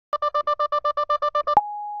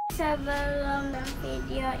Sebelum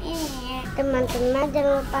video ini, teman-teman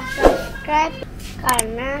jangan lupa subscribe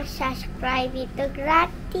karena subscribe itu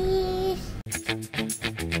gratis.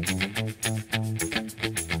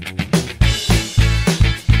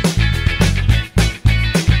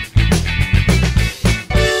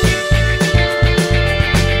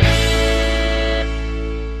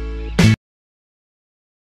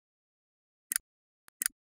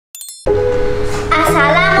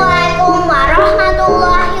 Assalamualaikum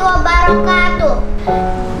warahmatullahi wabarakatuh.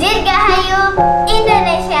 Dirgahayu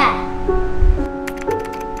Indonesia.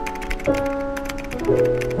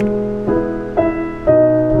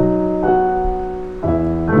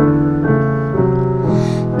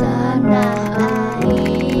 Tanah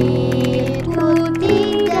airku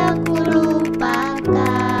tidak kulupakan,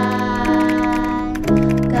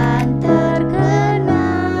 kan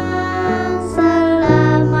terkenang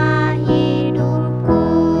selama hidupku.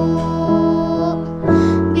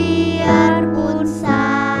 Biarpun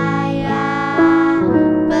saya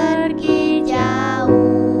pergi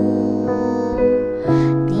jauh,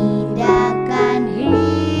 tidak akan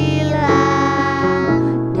hilang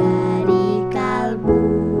dari kalbu.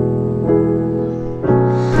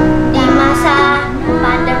 Di masa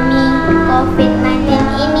pandemi COVID-19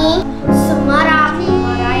 ini, semua orang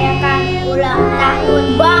merayakan ulang tahun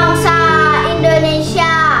bangsa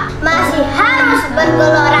Indonesia. Masih harus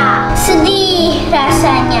bergelora. Sedih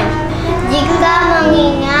rasanya jika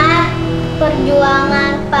mengingat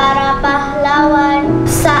perjuangan para pahlawan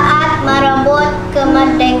saat merebut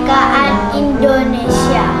kemerdekaan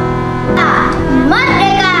Indonesia.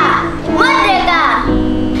 Merdeka! Merdeka!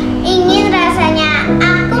 Ingin rasanya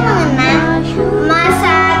aku mengenang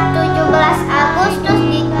masa 17 Agustus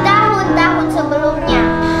di tahun-tahun sebelumnya.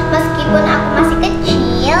 Meskipun aku masih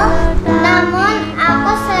kecil, namun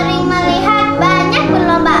aku sering melihat banyak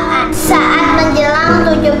perlombaan saat menjelang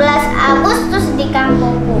 17 Agustus di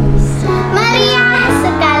kampungku. Meriah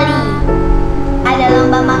sekali. Ada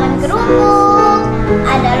lomba makan kerupuk,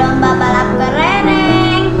 ada lomba balap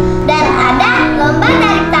kelereng, dan ada lomba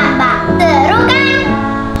tarik tambang. Seru kan?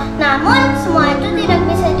 Namun semua itu tidak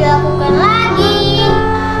bisa dilakukan lagi.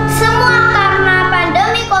 Semua karena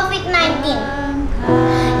pandemi COVID-19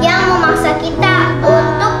 yang memaksa kita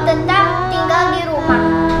untuk tetap tinggal di rumah.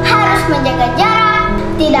 Harus menjaga jarak,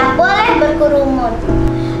 tidak boleh berkerumun.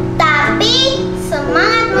 Tapi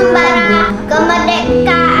semangat membara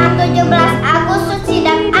kemerdekaan 17 Agustus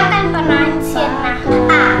tidak akan pernah sirna.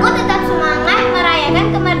 Aku tetap semangat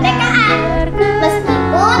merayakan kemerdekaan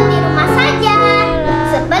meskipun di rumah saja.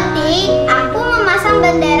 Seperti aku memasang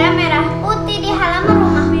bendera merah putih di halaman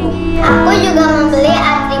rumahku. Aku juga membeli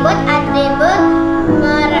atribut-atribut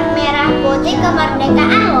merah putih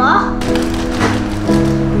kemerdekaan loh.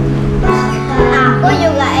 Aku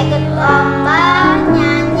juga ikut lomba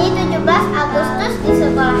nyanyi 17 Agustus di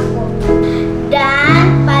sekolahku.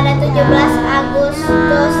 Dan pada 17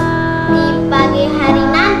 Agustus di pagi hari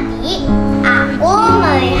nanti, aku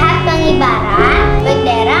melihat pengibaran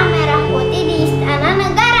bendera merah putih di Istana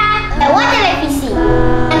Negara lewat televisi.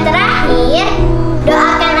 Dan terakhir,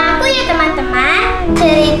 doakan aku ya teman-teman,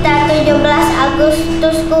 cerita 17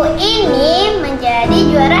 Agustusku ini menjadi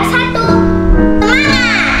juara 1.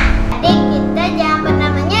 Semangat! Jadi kita jangan pernah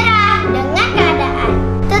menyerah dengan keadaan.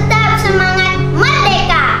 Tetap semangat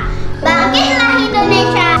merdeka. Bangkitlah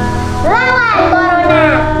Indonesia. Lawan corona.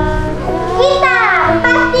 Kita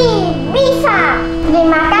pasti bisa.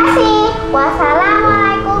 Terima kasih. Wassalamualaikum.